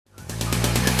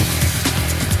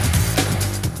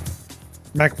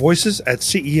MacVoices at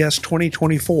CES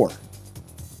 2024.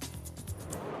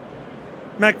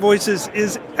 MacVoices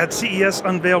is at CES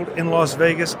Unveiled in Las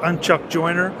Vegas. I'm Chuck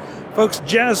Joyner. Folks,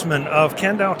 Jasmine of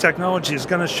Kandao Technology is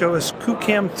going to show us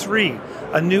QCam 3,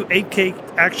 a new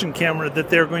 8K action camera that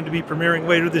they're going to be premiering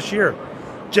later this year.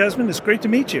 Jasmine, it's great to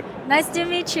meet you. Nice to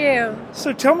meet you.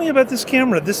 So tell me about this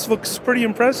camera. This looks pretty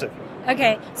impressive.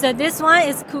 Okay, so this one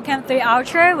is QCam 3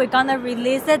 Ultra. We're gonna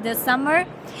release it this summer.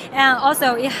 And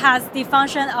also it has the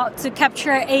function to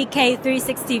capture 8K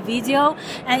 360 video,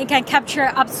 and it can capture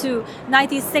up to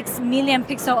 96 million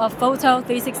pixel of photo,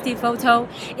 360 photo.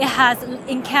 It has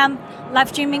in-cam live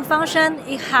streaming function.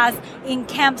 It has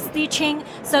in-cam stitching,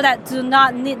 so that do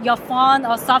not need your phone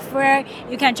or software.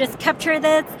 You can just capture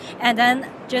this and then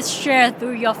just share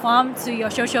through your phone to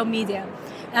your social media.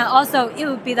 And also it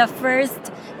will be the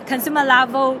first consumer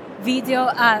level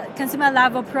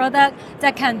product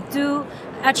that can do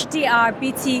HDR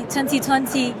BT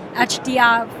 2020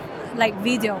 HDR like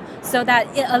video, so that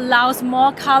it allows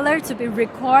more color to be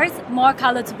recorded, more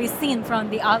color to be seen from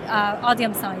the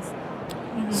audience size.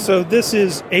 Mm-hmm. So this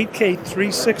is 8K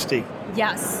 360.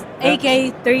 Yes,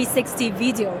 8K 360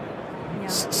 video. Yeah.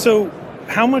 So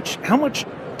how much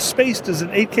space does an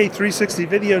 8K 360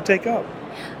 video take up?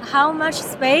 How much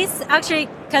space? Actually,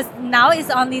 because now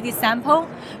it's only the sample,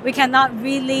 we cannot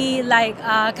really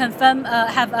confirm,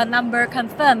 have a number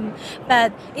confirmed.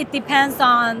 But it depends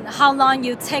on how long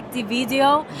you take the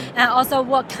video and also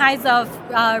what kinds of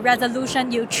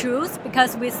resolution you choose.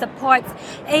 Because we support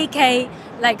 8K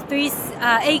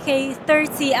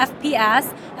 30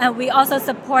 FPS, and we also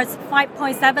support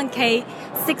 5.7K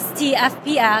 60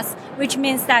 FPS, which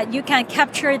means that you can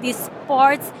capture the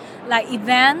sports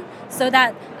event, so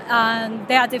that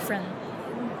they are different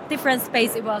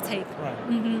space it will take. Right.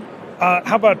 Mm-hmm.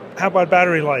 How about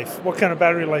battery life? What kind of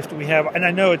battery life do we have? And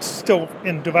I know it's still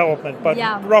in development, but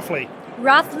yeah. Roughly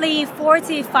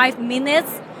 45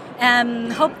 minutes,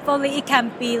 and hopefully it can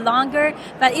be longer,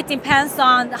 but it depends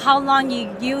on how long you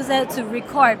use it to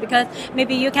record, because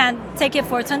maybe you can take it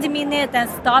for 20 minutes and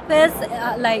stop it,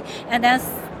 and then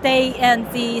stay in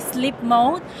the sleep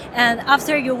mode, and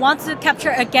after you want to capture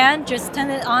again, just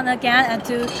turn it on again and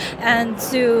to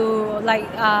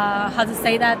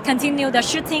continue the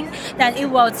shooting. Then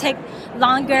it will take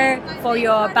longer for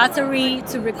your battery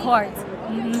to record.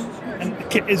 Mm-hmm. And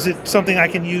is it something I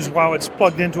can use while it's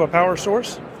plugged into a power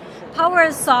source?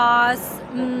 Power source,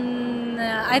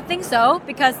 I think so,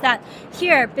 because that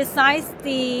here besides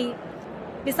the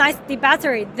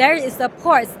battery, there is a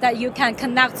port that you can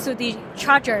connect to the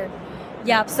charger.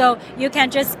 Yeah, so you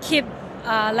can just keep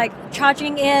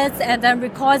charging it and then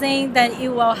recording. Then it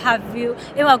will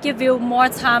give you more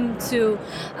time to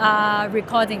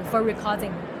recording.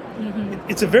 Mm-hmm.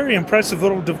 It's a very impressive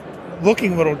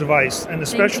looking little device, and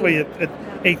especially at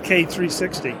 8K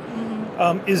 360.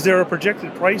 Mm-hmm. Is there a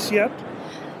projected price yet?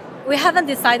 We haven't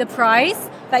decided price,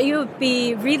 but it would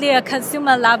be really a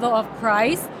consumer level of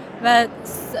price. But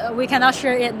we cannot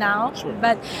share it now. Sure.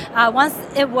 But once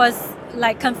it was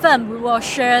confirmed, we will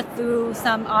share through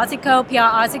some PR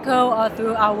article, or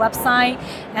through our website,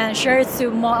 and share it to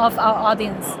more of our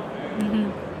audience.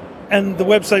 Mm-hmm. And the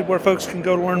website where folks can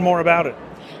go to learn more about it?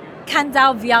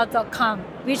 KandaoVR.com,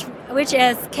 which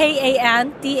is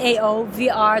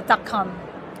KANDAOVR.com.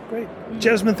 Great. Mm-hmm.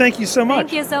 Jasmine, thank you so much.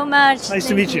 Thank you so much. Nice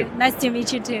to meet you. Nice to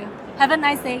meet you too. Have a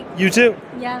nice day. You too.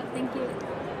 Yeah, thank you.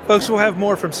 Folks, we'll have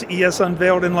more from CES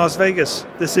Unveiled in Las Vegas.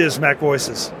 This is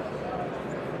MacVoices.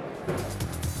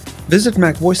 Visit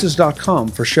MacVoices.com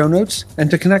for show notes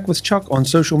and to connect with Chuck on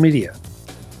social media.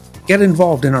 Get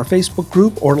involved in our Facebook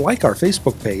group or like our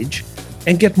Facebook page,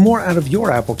 and get more out of your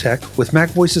Apple tech with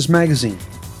MacVoices magazine,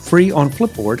 free on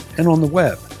Flipboard and on the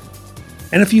web.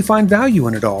 And if you find value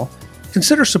in it all,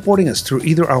 consider supporting us through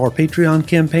either our Patreon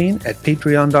campaign at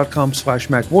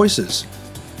patreon.com/MacVoices,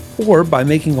 or by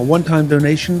making a one-time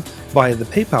donation via the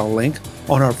PayPal link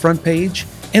on our front page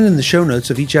and in the show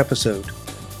notes of each episode.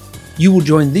 You will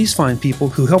join these fine people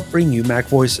who help bring you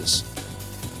MacVoices.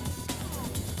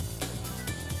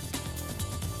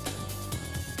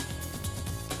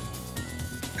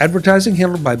 Advertising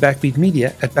handled by Backbeat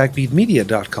Media at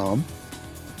backbeatmedia.com.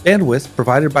 Bandwidth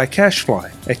provided by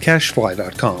CashFly at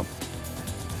cashfly.com.